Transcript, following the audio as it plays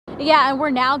Yeah, and we're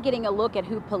now getting a look at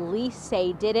who police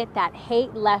say did it. That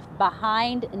hate left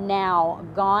behind, now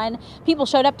gone. People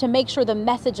showed up to make sure the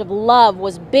message of love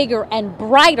was bigger and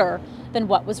brighter than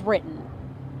what was written.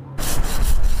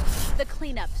 The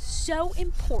cleanup so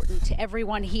important to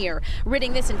everyone here,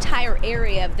 ridding this entire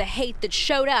area of the hate that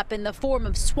showed up in the form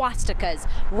of swastikas,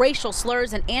 racial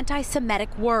slurs, and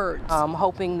anti-Semitic words. I'm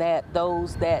hoping that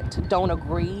those that don't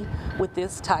agree with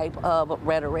this type of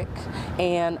rhetoric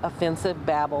and offensive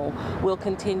babble will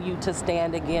continue to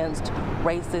stand against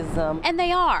racism. And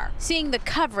they are seeing the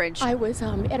coverage. I was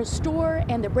at a store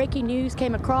and the breaking news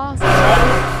came across.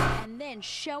 And then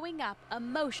showing up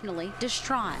emotionally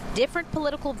distraught. Different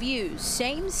political views,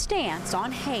 same stance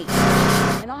on hate.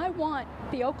 And I want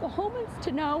the Oklahomans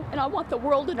to know, and I want the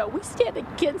world to know, we stand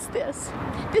against this.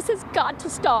 This has got to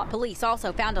stop. Police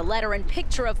also found a letter and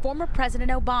picture of former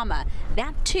President Obama.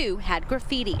 That too had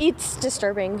graffiti. It's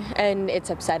disturbing and it's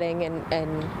upsetting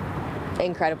and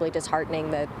incredibly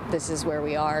disheartening that this is where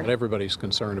we are. Everybody's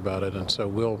concerned about it, and so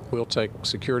we'll take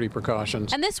security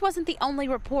precautions. And this wasn't the only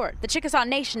report. The Chickasaw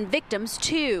Nation victims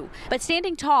too. But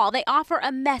standing tall, they offer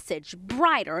a message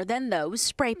brighter than those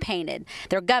spray painted.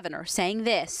 Their governor saying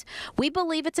this: "We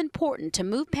believe it's important to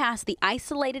move past the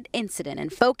isolated incident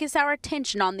and focus our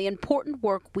attention on the important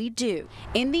work we do.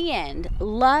 In the end,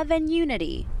 love and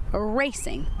unity,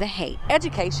 erasing the hate."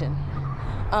 Education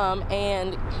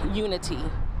and unity.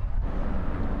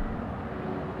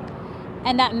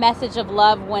 And that message of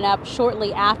love went up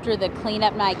shortly after the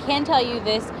cleanup. Now, I can tell you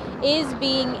this is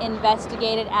being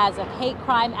investigated as a hate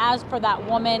crime. As for that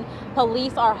woman,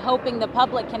 police are hoping the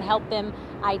public can help them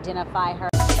identify her.